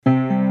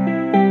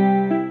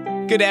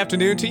Good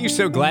afternoon to you.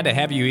 So glad to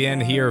have you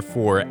in here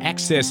for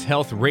Access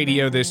Health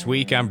Radio this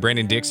week. I'm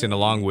Brandon Dixon,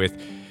 along with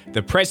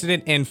the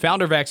president and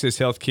founder of Access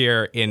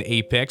Healthcare in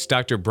Apex,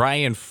 Dr.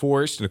 Brian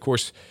Forrest. And of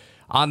course,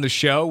 on the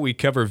show, we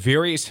cover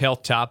various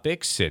health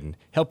topics and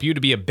help you to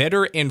be a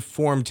better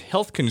informed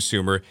health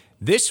consumer.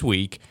 This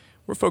week,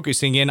 we're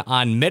focusing in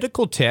on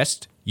medical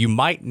tests you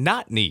might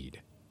not need.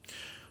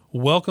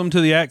 Welcome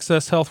to the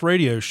Access Health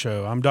Radio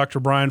Show. I'm Dr.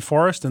 Brian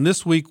Forrest, and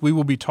this week we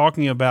will be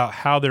talking about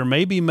how there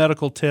may be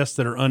medical tests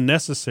that are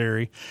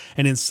unnecessary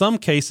and in some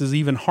cases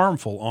even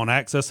harmful on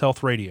Access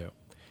Health Radio.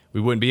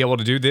 We wouldn't be able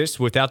to do this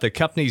without the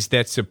companies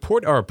that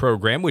support our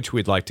program, which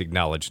we'd like to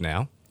acknowledge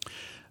now.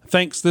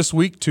 Thanks this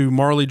week to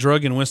Marley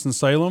Drug in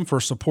Winston-Salem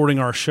for supporting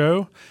our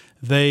show.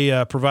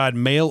 They provide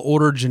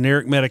mail-order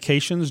generic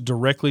medications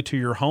directly to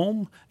your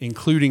home,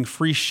 including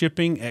free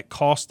shipping at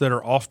costs that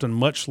are often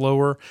much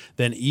lower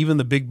than even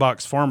the big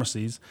box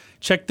pharmacies.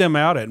 Check them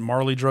out at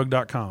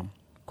marleydrug.com.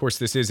 Of course,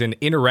 this is an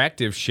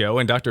interactive show,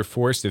 and Dr.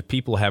 Forrest, if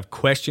people have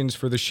questions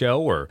for the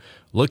show or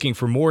looking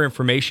for more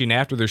information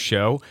after the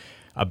show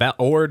about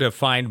or to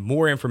find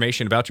more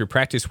information about your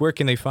practice, where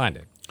can they find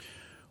it?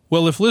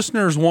 Well, if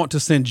listeners want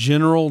to send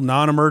general,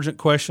 non-emergent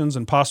questions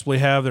and possibly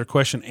have their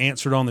question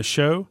answered on the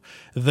show,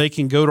 they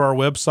can go to our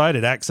website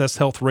at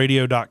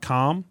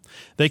accesshealthradio.com.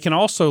 They can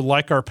also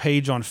like our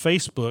page on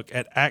Facebook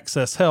at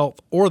Access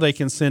Health, or they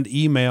can send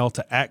email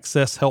to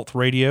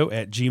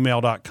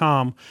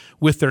accesshealthradio@gmail.com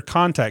with their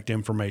contact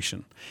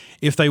information.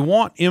 If they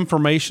want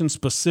information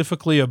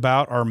specifically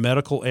about our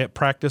medical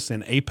practice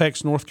in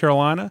Apex, North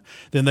Carolina,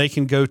 then they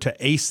can go to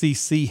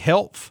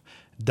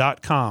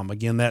acchealth.com.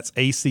 Again, that's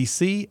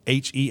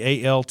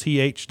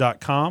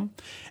acchealth.com.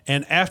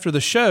 And after the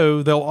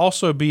show, they'll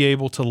also be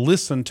able to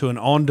listen to an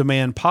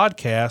on-demand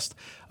podcast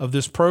of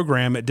this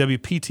program at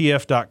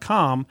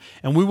WPTF.com,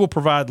 and we will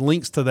provide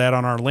links to that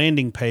on our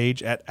landing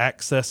page at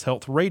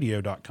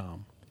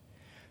accesshealthradio.com.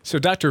 So,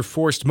 Dr.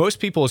 Forrest, most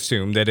people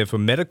assume that if a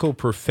medical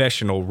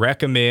professional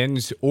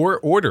recommends or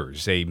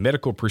orders a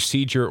medical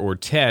procedure or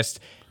test,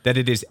 that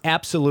it is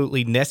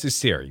absolutely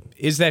necessary.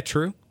 Is that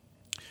true?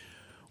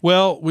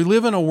 Well, we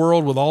live in a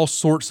world with all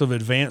sorts of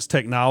advanced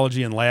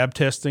technology and lab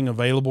testing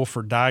available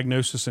for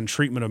diagnosis and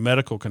treatment of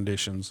medical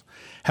conditions.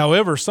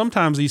 However,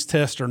 sometimes these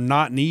tests are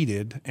not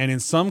needed, and in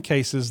some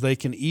cases, they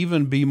can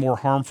even be more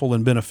harmful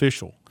than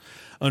beneficial.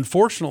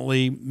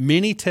 Unfortunately,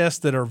 many tests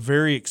that are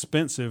very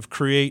expensive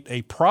create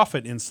a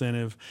profit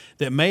incentive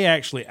that may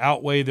actually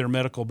outweigh their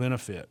medical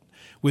benefit.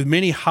 With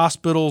many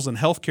hospitals and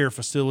healthcare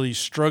facilities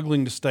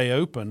struggling to stay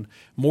open,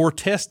 more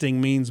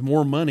testing means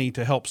more money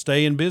to help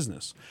stay in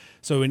business.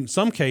 So in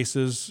some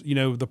cases,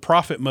 the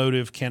profit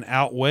motive can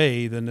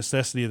outweigh the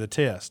necessity of the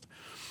test.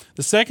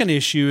 The second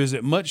issue is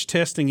that much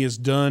testing is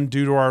done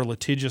due to our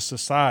litigious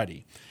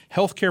society.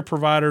 Healthcare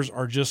providers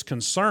are just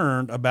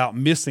concerned about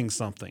missing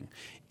something.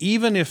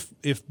 Even if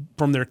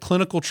from their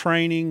clinical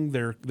training,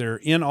 their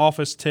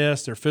in-office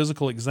tests, their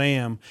physical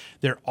exam,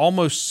 they're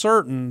almost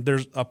certain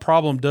there's a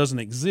problem doesn't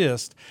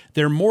exist,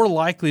 they're more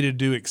likely to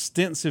do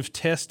extensive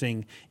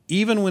testing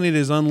even when it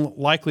is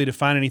unlikely to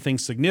find anything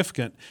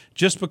significant,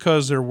 just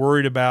because they're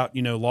worried about,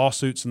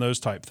 lawsuits and those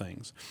type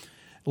things.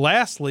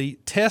 Lastly,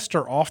 tests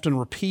are often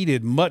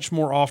repeated much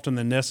more often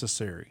than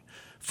necessary.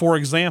 For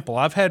example,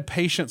 I've had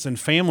patients and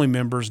family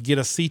members get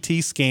a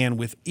CT scan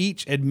with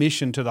each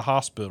admission to the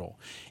hospital,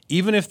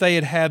 even if they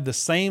had had the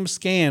same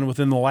scan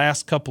within the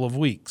last couple of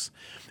weeks.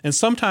 And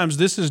sometimes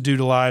this is due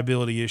to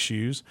liability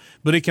issues,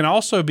 but it can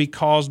also be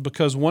caused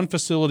because one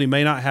facility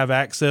may not have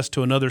access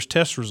to another's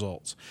test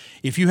results.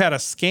 If you had a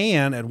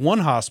scan at one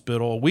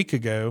hospital a week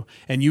ago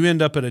and you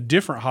end up at a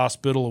different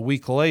hospital a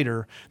week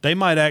later, they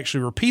might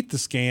actually repeat the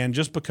scan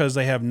just because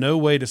they have no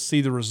way to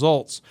see the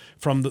results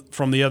from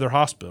the other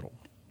hospital.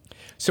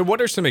 So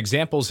what are some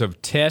examples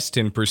of tests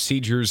and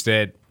procedures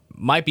that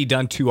might be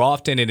done too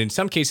often and in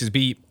some cases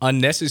be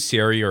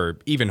unnecessary or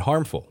even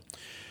harmful?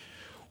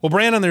 Well,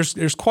 Brandon,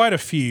 there's quite a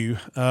few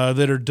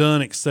that are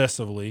done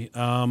excessively.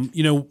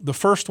 The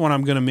first one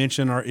I'm going to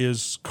mention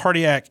is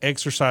cardiac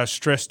exercise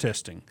stress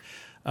testing.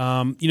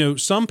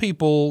 Some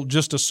people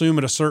just assume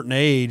at a certain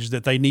age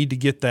that they need to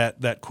get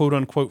that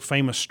quote-unquote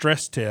famous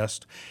stress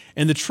test.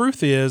 And the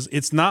truth is,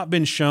 it's not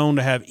been shown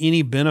to have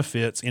any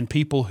benefits in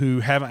people who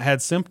haven't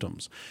had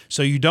symptoms.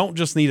 So you don't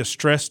just need a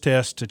stress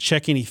test to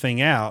check anything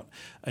out.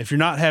 If you're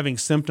not having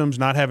symptoms,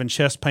 not having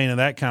chest pain and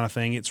that kind of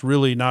thing, it's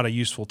really not a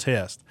useful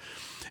test.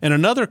 And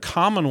another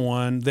common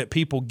one that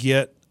people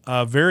get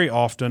very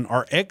often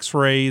are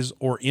x-rays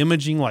or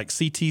imaging like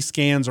CT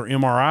scans or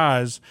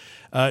MRIs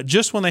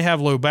just when they have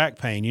low back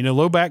pain.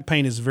 Low back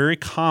pain is very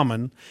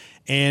common,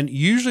 and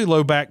usually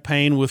low back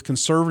pain with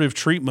conservative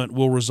treatment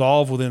will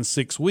resolve within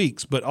 6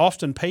 weeks, but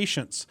often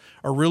patients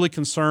are really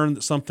concerned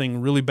that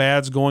something really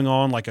bad's going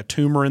on, like a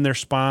tumor in their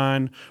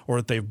spine or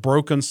that they've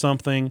broken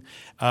something,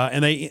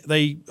 and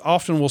they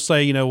often will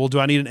say, well, do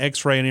I need an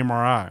x-ray and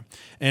MRI?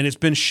 And it's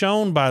been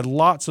shown by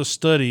lots of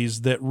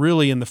studies that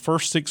really in the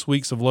first 6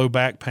 weeks of low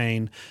back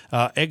pain,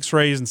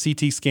 x-rays and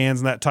CT scans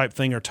and that type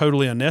thing are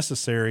totally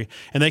unnecessary,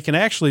 and they can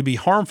actually be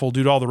harmful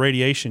due to all the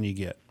radiation you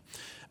get.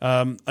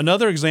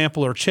 Another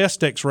example are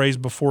chest x-rays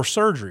before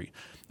surgery.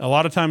 A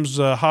lot of times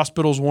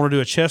hospitals want to do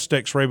a chest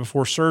x-ray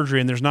before surgery,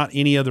 and there's not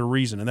any other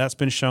reason, and that's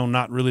been shown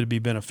not really to be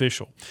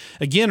beneficial.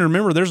 Again,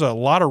 remember, there's a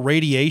lot of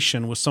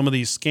radiation with some of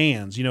these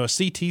scans. You know, a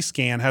CT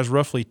scan has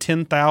roughly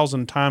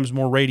 10,000 times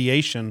more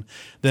radiation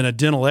than a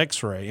dental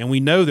x-ray, and we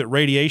know that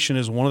radiation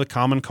is one of the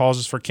common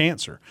causes for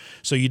cancer.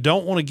 So you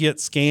don't want to get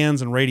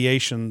scans and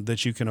radiation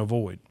that you can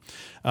avoid.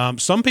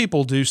 Some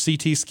people do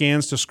CT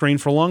scans to screen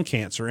for lung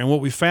cancer, and what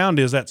we found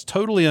is that's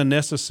totally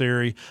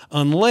unnecessary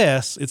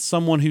unless it's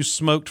someone who's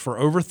smoked for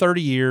over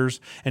 30 years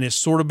and is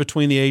sort of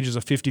between the ages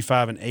of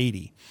 55 and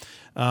 80.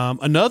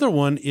 Another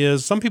one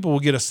is some people will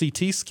get a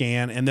CT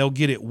scan and they'll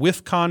get it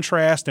with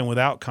contrast and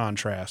without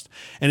contrast.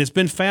 And it's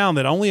been found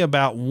that only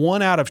about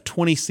 1 out of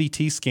 20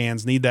 CT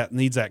scans needs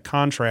that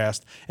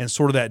contrast and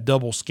sort of that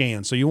double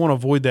scan. So you want to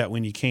avoid that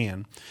when you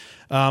can.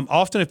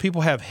 Often if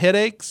people have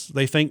headaches,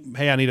 they think,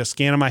 hey, I need a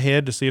scan of my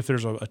head to see if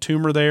there's a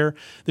tumor there.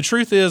 The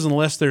truth is,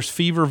 unless there's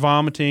fever,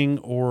 vomiting,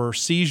 or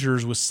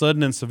seizures with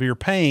sudden and severe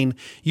pain,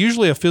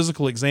 usually a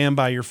physical exam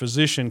by your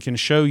physician can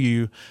show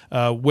you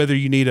whether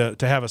you need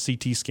to have a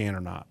CT scan or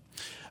not.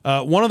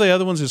 One of the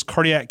other ones is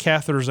cardiac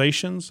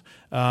catheterizations.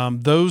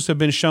 Those have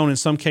been shown in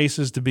some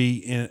cases to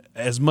be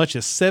as much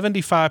as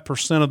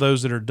 75% of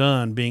those that are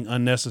done being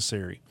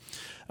unnecessary.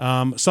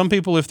 Some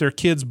people, if their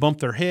kids bump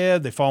their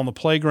head, they fall on the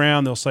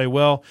playground, they'll say,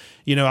 well,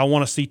 I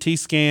want a CT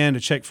scan to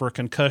check for a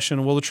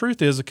concussion. Well, the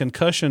truth is a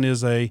concussion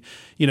is a,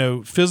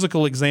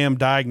 physical exam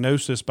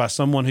diagnosis by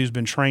someone who's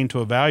been trained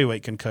to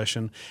evaluate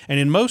concussion. And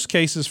in most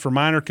cases for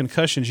minor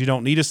concussions, you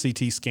don't need a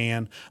CT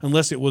scan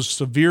unless it was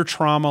severe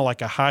trauma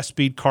like a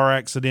high-speed car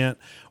accident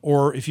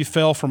or if you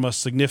fell from a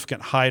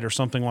significant height or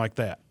something like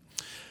that.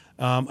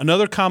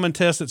 Another common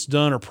test that's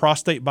done are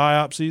prostate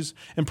biopsies.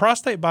 And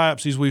prostate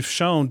biopsies, we've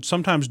shown,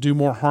 sometimes do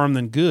more harm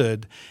than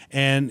good.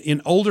 And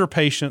in older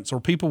patients or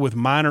people with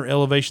minor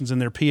elevations in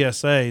their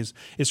PSAs,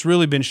 it's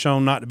really been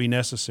shown not to be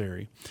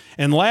necessary.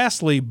 And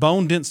lastly,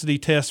 bone density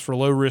tests for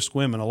low-risk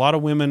women. A lot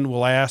of women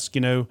will ask,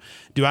 do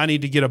I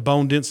need to get a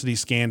bone density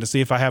scan to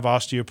see if I have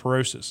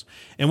osteoporosis?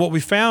 And what we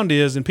found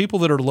is in people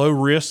that are low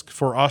risk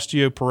for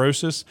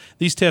osteoporosis,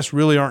 these tests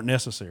really aren't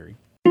necessary.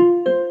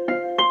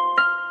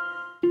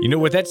 You know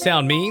what that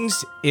sound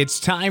means? It's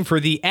time for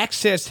the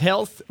Access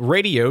Health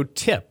Radio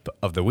Tip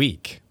of the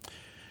Week.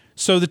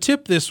 So the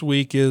tip this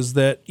week is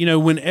that,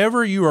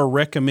 whenever you are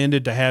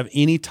recommended to have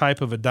any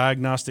type of a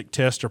diagnostic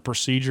test or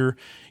procedure,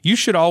 you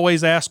should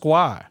always ask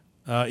why.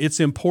 It's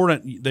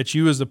important that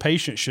you as the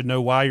patient should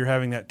know why you're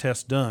having that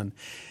test done.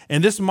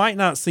 And this might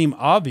not seem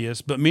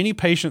obvious, but many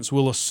patients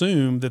will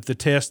assume that the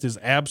test is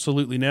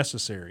absolutely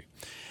necessary.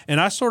 And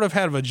I sort of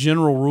have a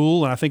general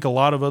rule, and I think a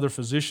lot of other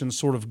physicians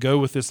sort of go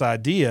with this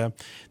idea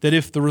that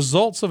if the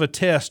results of a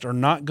test are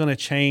not going to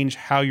change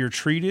how you're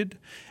treated,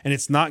 and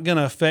it's not going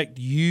to affect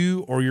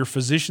you or your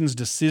physician's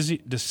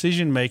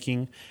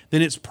decision-making,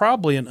 then it's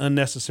probably an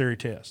unnecessary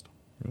test.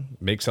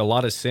 Makes a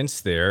lot of sense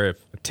there.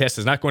 If a test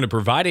is not going to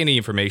provide any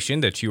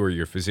information that you or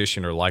your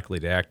physician are likely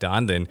to act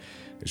on, then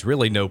there's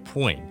really no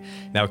point.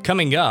 Now,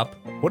 coming up,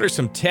 what are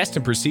some tests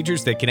and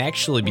procedures that can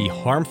actually be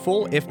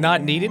harmful if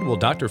not needed? Well,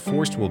 Dr.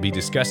 Forst will be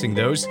discussing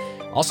those.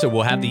 Also,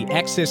 we'll have the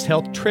Access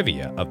Health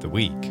Trivia of the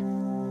Week.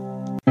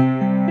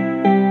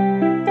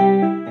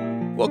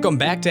 Welcome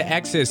back to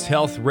Access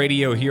Health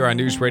Radio here on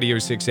News Radio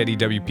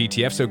 680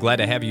 WPTF. So glad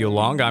to have you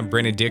along. I'm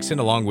Brennan Dixon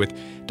along with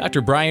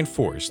Dr. Brian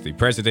Forst, the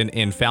president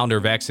and founder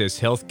of Access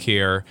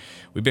Healthcare.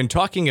 We've been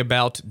talking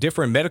about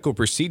different medical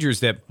procedures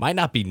that might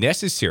not be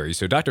necessary.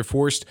 So Dr.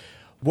 Forst,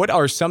 what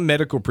are some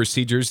medical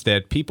procedures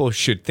that people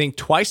should think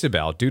twice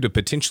about due to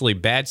potentially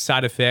bad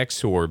side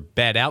effects or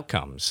bad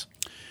outcomes?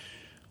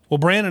 Well,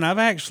 Brandon, I've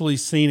actually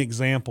seen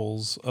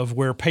examples of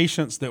where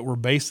patients that were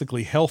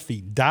basically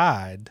healthy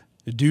died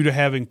due to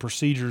having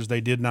procedures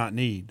they did not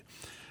need.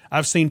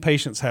 I've seen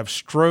patients have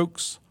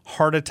strokes,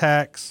 heart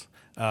attacks,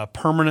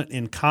 permanent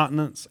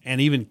incontinence,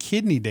 and even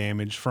kidney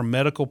damage from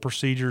medical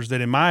procedures that,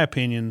 in my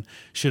opinion,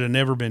 should have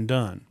never been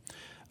done.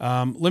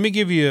 Let me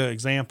give you an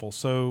example.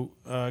 So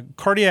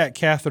cardiac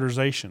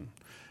catheterization.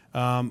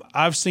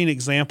 I've seen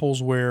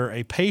examples where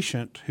a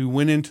patient who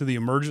went into the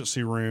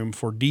emergency room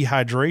for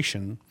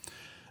dehydration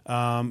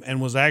and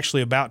was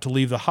actually about to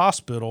leave the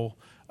hospital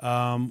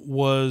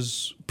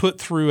was put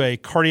through a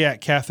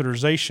cardiac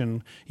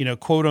catheterization,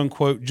 quote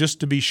unquote, just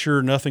to be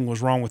sure nothing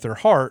was wrong with their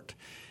heart,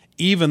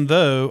 even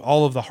though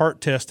all of the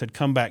heart tests had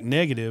come back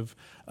negative.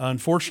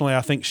 Unfortunately,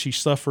 I think she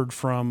suffered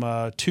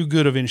from too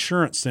good of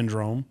insurance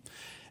syndrome.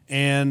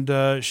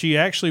 And she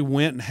actually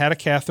went and had a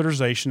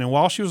catheterization. And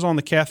while she was on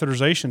the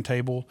catheterization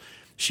table,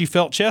 she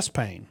felt chest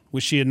pain,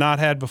 which she had not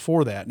had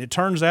before that. And it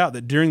turns out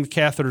that during the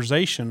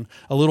catheterization,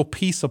 a little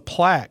piece of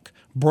plaque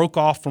broke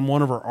off from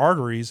one of her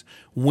arteries,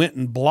 went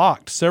and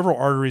blocked several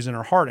arteries in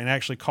her heart and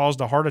actually caused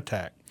a heart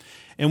attack.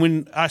 And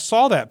when I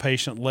saw that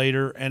patient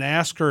later and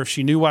asked her if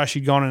she knew why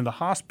she'd gone into the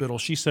hospital,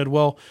 she said,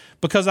 well,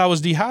 because I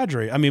was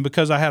dehydrated.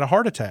 Because I had a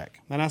heart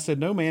attack. And I said,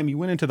 no, ma'am, you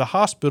went into the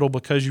hospital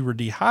because you were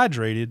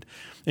dehydrated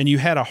and you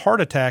had a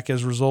heart attack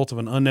as a result of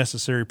an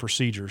unnecessary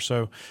procedure.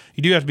 So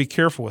you do have to be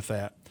careful with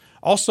that.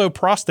 Also,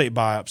 prostate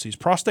biopsies.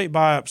 Prostate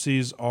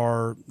biopsies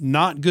are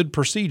not good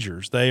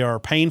procedures. They are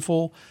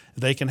painful.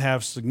 They can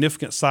have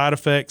significant side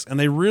effects, and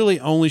they really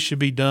only should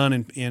be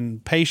done in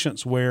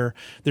patients where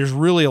there's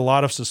really a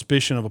lot of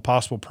suspicion of a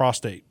possible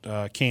prostate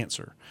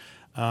cancer.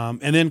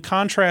 And then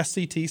contrast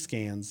CT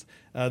scans.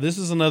 This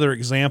is another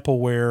example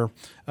where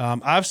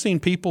I've seen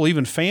people,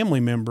 even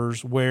family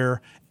members,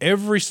 where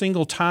every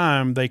single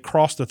time they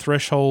crossed the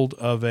threshold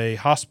of a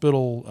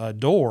hospital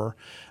door,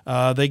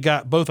 they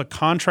got both a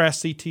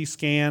contrast CT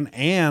scan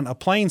and a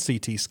plain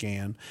CT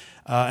scan.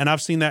 And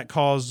I've seen that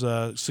cause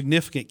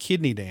significant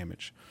kidney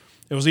damage.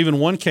 There was even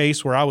one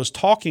case where I was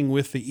talking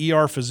with the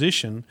ER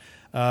physician,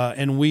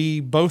 and we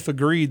both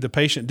agreed the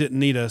patient didn't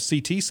need a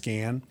CT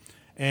scan.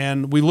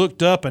 And we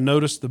looked up and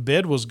noticed the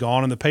bed was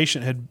gone and the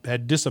patient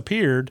had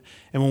disappeared.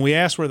 And when we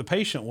asked where the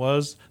patient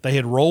was, they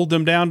had rolled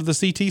them down to the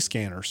CT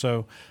scanner.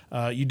 So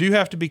you do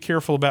have to be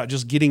careful about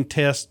just getting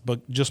tests,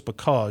 but just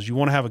because you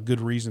want to have a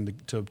good reason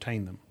to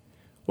obtain them.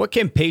 What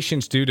can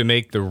patients do to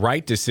make the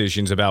right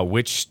decisions about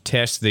which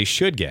tests they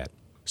should get?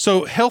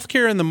 So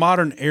healthcare in the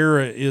modern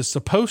era is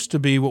supposed to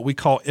be what we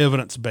call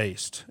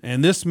evidence-based.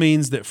 And this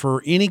means that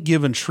for any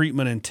given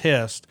treatment and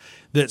test,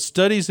 that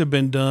studies have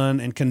been done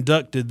and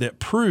conducted that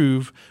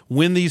prove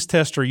when these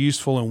tests are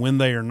useful and when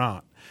they are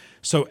not.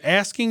 So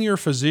asking your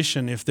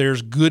physician if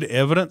there's good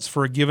evidence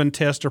for a given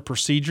test or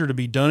procedure to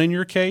be done in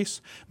your case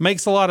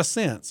makes a lot of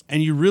sense,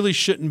 and you really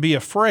shouldn't be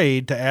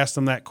afraid to ask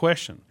them that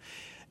question.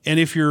 And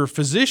if your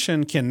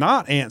physician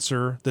cannot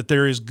answer that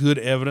there is good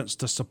evidence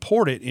to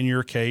support it in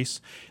your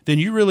case, then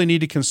you really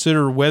need to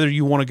consider whether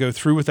you want to go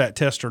through with that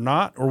test or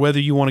not, or whether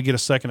you want to get a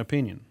second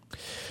opinion.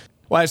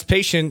 Well, as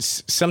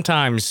patients,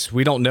 sometimes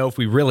we don't know if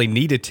we really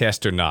need a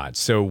test or not.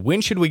 So when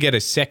should we get a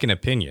second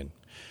opinion?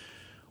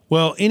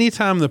 Well,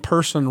 anytime the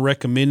person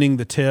recommending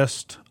the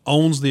test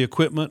owns the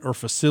equipment or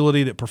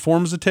facility that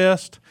performs the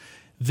test,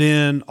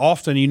 then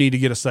often you need to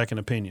get a second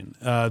opinion.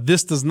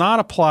 This does not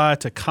apply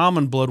to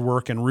common blood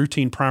work and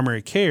routine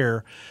primary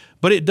care,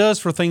 but it does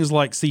for things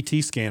like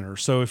CT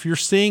scanners. So if you're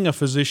seeing a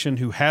physician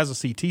who has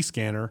a CT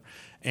scanner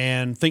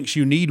and thinks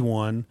you need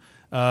one,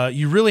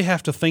 you really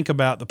have to think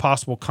about the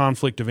possible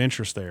conflict of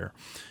interest there.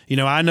 You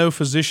know, I know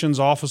physicians'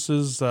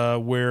 offices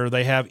where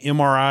they have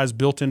MRIs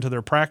built into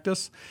their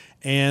practice,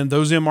 and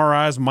those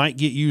MRIs might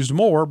get used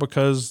more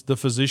because the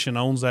physician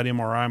owns that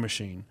MRI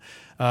machine.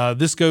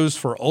 This goes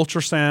for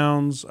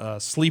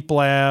ultrasounds, sleep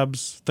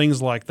labs,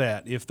 things like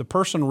that. If the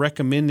person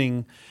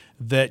recommending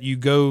that you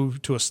go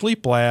to a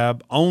sleep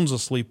lab owns a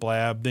sleep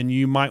lab, then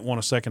you might want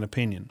a second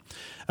opinion.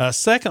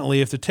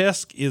 Secondly, if the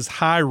test is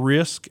high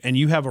risk and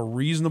you have a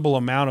reasonable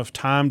amount of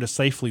time to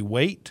safely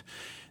wait,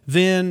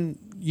 then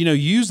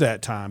use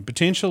that time.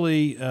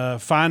 Potentially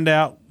find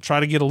out, try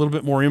to get a little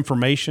bit more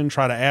information,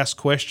 try to ask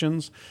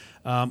questions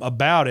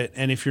about it.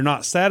 And if you're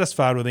not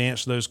satisfied with the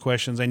answer to those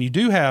questions and you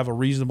do have a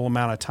reasonable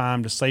amount of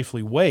time to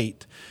safely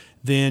wait,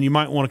 then you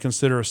might want to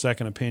consider a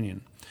second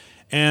opinion.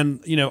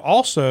 And,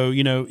 also,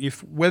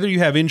 if whether you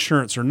have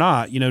insurance or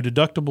not,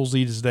 deductibles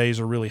these days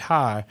are really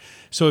high.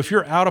 So if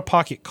your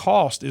out-of-pocket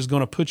cost is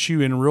going to put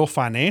you in real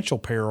financial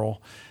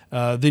peril,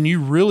 then you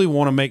really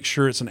want to make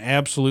sure it's an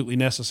absolutely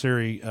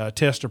necessary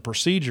test or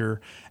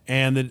procedure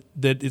and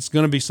that it's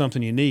going to be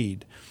something you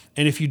need.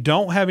 And if you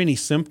don't have any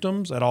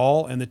symptoms at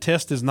all and the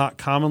test is not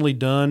commonly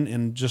done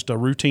in just a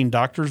routine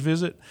doctor's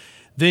visit,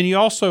 then you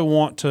also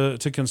want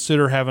to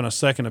consider having a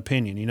second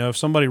opinion. If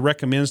somebody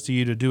recommends to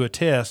you to do a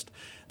test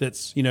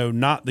that's,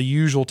 not the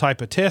usual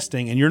type of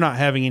testing and you're not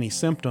having any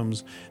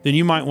symptoms, then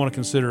you might want to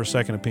consider a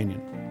second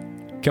opinion.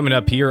 Coming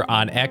up here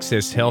on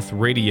Access Health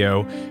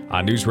Radio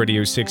on News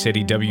Radio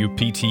 680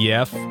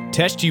 WPTF,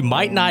 test you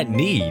might not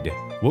need.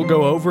 We'll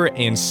go over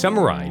and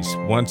summarize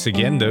once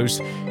again those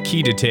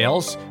key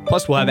details.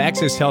 Plus, we'll have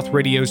Access Health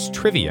Radio's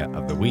Trivia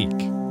of the Week.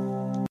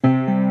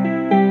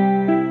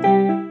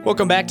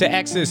 Welcome back to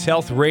Access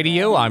Health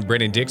Radio. I'm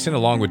Brennan Dixon,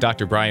 along with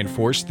Dr. Brian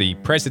Forst, the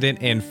president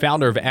and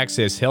founder of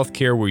Access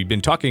Healthcare, where we've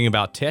been talking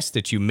about tests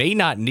that you may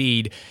not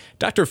need.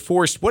 Dr.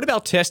 Forst, what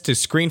about tests to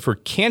screen for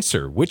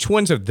cancer? Which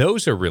ones of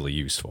those are really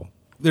useful?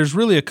 There's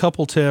really a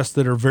couple tests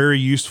that are very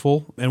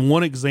useful, and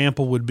one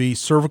example would be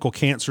cervical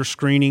cancer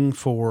screening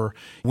for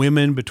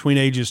women between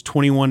ages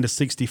 21 to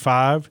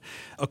 65.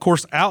 Of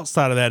course,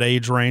 outside of that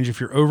age range, if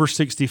you're over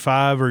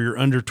 65 or you're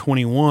under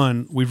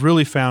 21, we've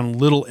really found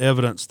little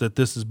evidence that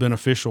this is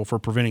beneficial for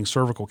preventing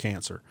cervical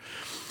cancer.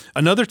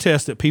 Another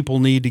test that people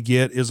need to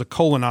get is a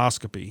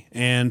colonoscopy.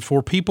 And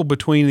for people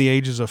between the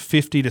ages of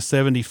 50 to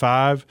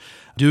 75,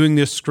 doing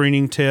this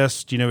screening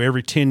test,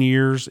 every 10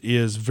 years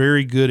is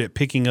very good at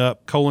picking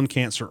up colon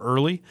cancer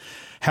early.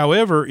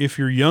 However, if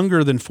you're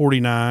younger than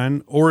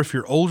 49 or if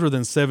you're older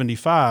than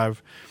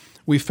 75,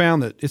 we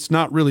found that it's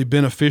not really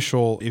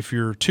beneficial if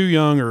you're too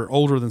young or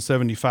older than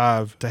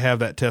 75 to have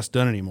that test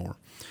done anymore.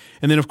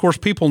 And then, of course,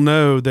 people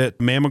know that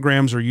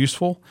mammograms are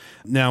useful.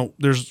 Now,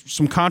 there's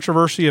some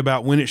controversy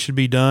about when it should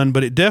be done,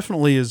 but it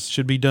definitely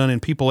should be done in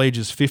people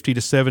ages 50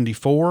 to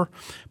 74,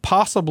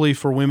 possibly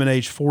for women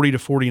aged 40 to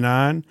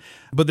 49.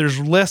 But there's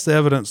less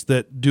evidence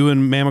that doing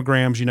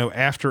mammograms,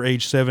 after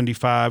age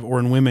 75 or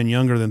in women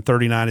younger than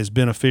 39 is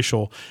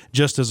beneficial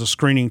just as a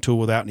screening tool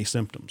without any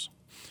symptoms.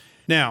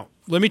 Now,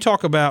 let me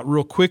talk about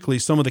real quickly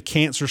some of the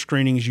cancer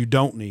screenings you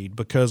don't need,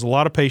 because a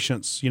lot of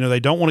patients, they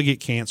don't want to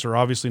get cancer.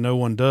 Obviously, no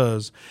one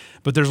does.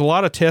 But there's a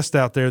lot of tests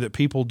out there that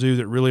people do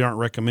that really aren't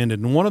recommended.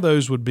 And one of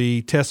those would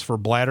be tests for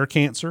bladder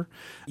cancer.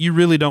 You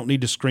really don't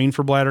need to screen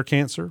for bladder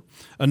cancer.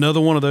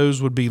 Another one of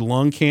those would be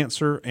lung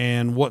cancer.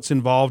 And what's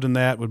involved in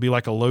that would be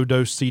like a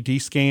low-dose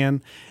CT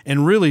scan.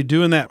 And really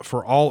doing that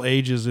for all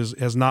ages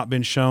has not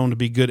been shown to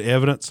be good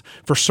evidence.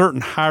 For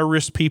certain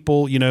high-risk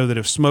people, that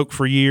have smoked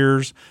for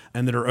years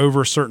and that are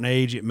over a certain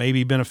age, it may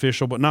be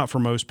beneficial, but not for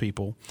most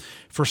people.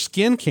 For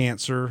skin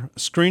cancer,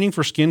 screening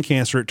for skin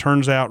cancer, it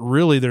turns out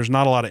really there's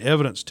not a lot of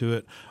evidence to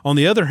it. On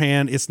the other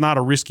hand, it's not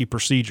a risky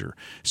procedure.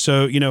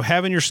 So,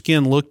 having your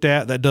skin looked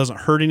at, that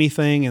doesn't hurt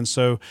anything. And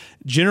so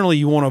generally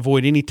you want to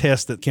avoid any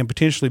test that can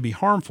potentially be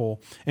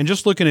harmful. And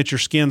just looking at your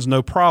skin's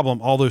no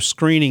problem, although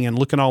screening and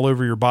looking all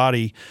over your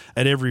body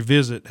at every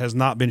visit has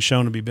not been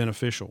shown to be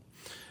beneficial.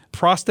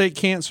 Prostate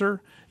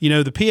cancer,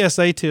 the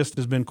PSA test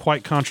has been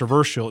quite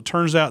controversial. It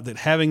turns out that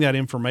having that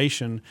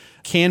information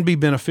can be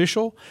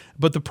beneficial,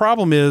 but the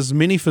problem is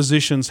many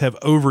physicians have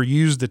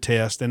overused the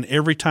test, and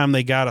every time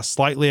they got a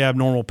slightly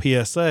abnormal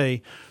PSA,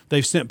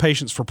 they've sent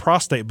patients for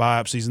prostate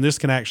biopsies, and this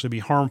can actually be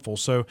harmful.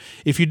 So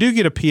if you do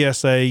get a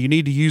PSA, you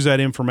need to use that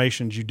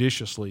information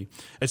judiciously.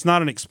 It's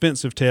not an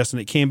expensive test, and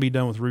it can be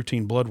done with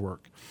routine blood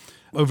work.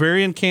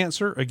 Ovarian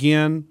cancer,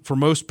 again, for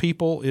most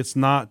people, it's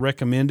not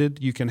recommended.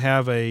 You can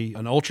have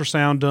an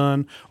ultrasound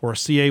done or a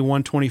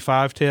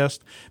CA-125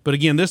 test. But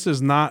again, this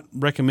is not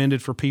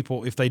recommended for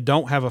people if they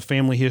don't have a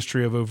family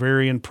history of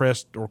ovarian,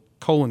 breast, or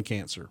colon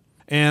cancer.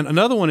 And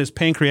another one is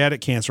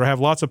pancreatic cancer. I have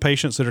lots of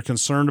patients that are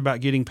concerned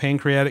about getting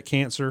pancreatic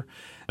cancer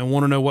and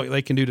want to know what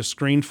they can do to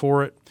screen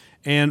for it.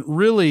 And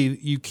really,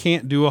 you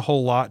can't do a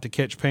whole lot to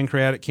catch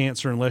pancreatic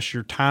cancer unless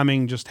your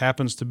timing just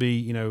happens to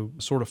be,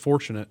 sort of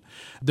fortunate.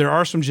 There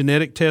are some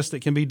genetic tests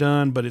that can be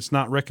done, but it's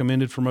not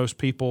recommended for most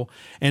people.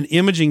 And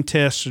imaging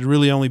tests should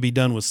really only be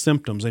done with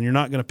symptoms. And you're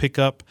not going to pick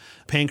up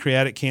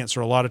pancreatic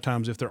cancer a lot of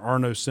times if there are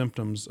no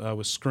symptoms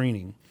with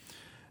screening.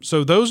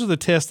 So those are the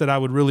tests that I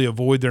would really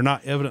avoid. They're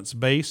not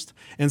evidence-based.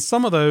 And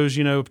some of those,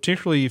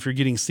 particularly if you're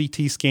getting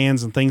CT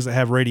scans and things that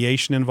have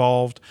radiation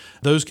involved,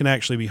 those can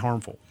actually be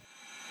harmful.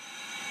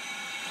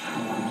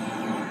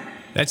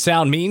 That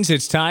sound means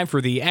it's time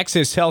for the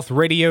Access Health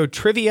Radio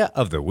Trivia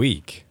of the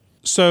Week.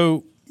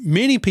 So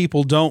many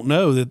people don't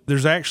know that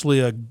there's actually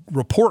a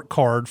report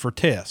card for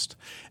tests.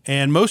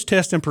 And most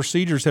tests and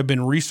procedures have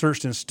been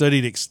researched and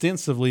studied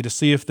extensively to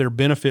see if their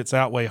benefits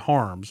outweigh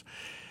harms.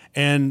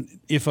 And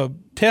if a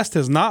test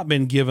has not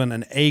been given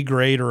an A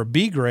grade or a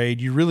B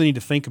grade, you really need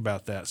to think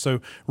about that.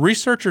 So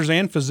researchers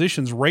and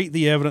physicians rate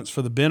the evidence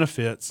for the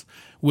benefits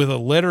with a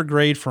letter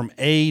grade from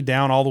A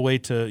down all the way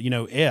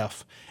to,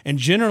 F. And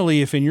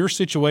generally, if in your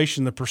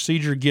situation the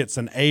procedure gets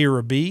an A or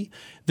a B,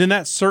 then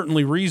that's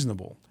certainly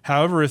reasonable.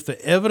 However, if the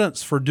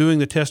evidence for doing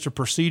the test or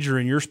procedure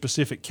in your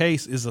specific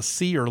case is a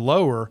C or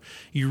lower,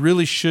 you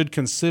really should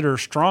consider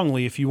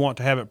strongly if you want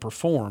to have it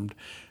performed.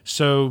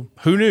 So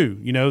who knew,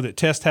 that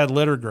tests had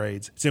letter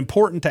grades? It's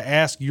important to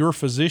ask your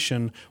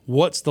physician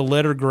what's the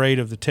letter grade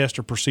of the test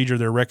or procedure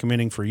they're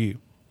recommending for you.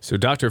 So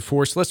Dr.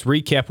 Forst, let's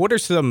recap. What are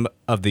some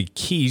of the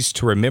keys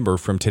to remember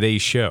from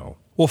today's show?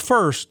 Well,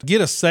 first, get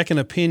a second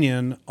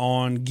opinion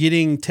on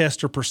getting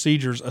tests or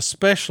procedures,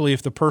 especially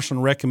if the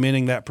person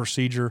recommending that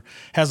procedure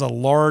has a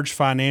large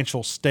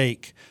financial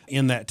stake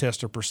in that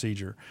test or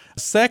procedure.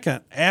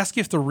 Second, ask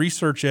if the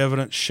research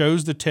evidence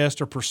shows the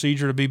test or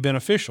procedure to be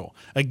beneficial.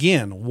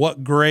 Again,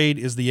 what grade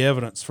is the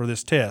evidence for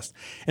this test?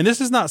 And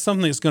this is not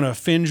something that's going to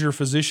offend your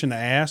physician to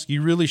ask.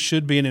 You really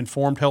should be an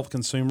informed health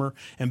consumer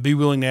and be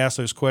willing to ask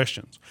those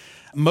questions.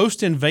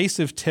 Most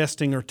invasive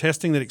testing or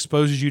testing that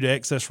exposes you to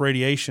excess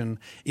radiation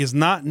is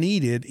not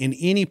needed in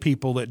any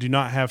people that do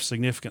not have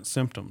significant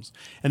symptoms.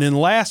 And then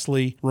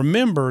lastly,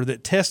 remember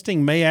that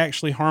testing may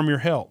actually harm your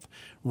health.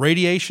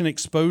 Radiation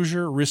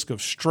exposure, risk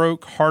of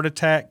stroke, heart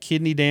attack,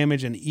 kidney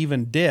damage, and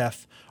even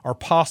death are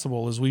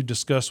possible, as we've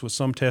discussed with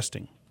some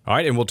testing. All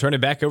right, and we'll turn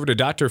it back over to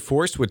Dr.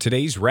 Forst with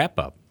today's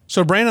wrap-up.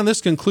 So, Brandon,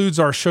 this concludes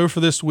our show for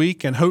this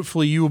week, and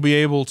hopefully you will be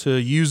able to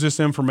use this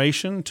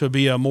information to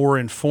be a more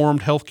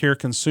informed healthcare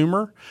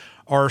consumer.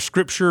 Our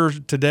scripture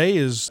today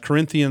is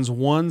Corinthians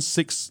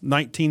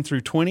 1:6-19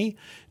 through 20.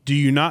 Do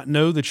you not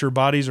know that your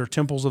bodies are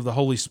temples of the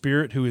Holy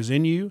Spirit who is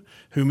in you,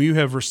 whom you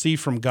have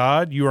received from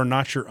God? You are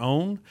not your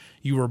own.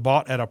 You were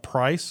bought at a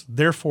price.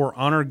 Therefore,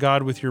 honor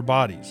God with your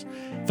bodies.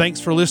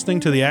 Thanks for listening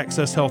to the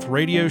Access Health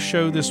Radio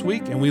Show this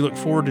week, and we look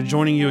forward to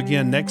joining you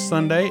again next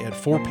Sunday at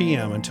 4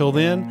 p.m. Until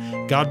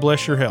then, God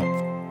bless your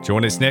health.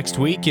 Join us next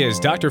week as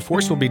Dr.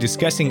 Forst will be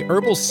discussing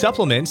herbal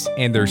supplements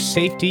and their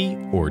safety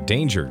or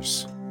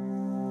dangers.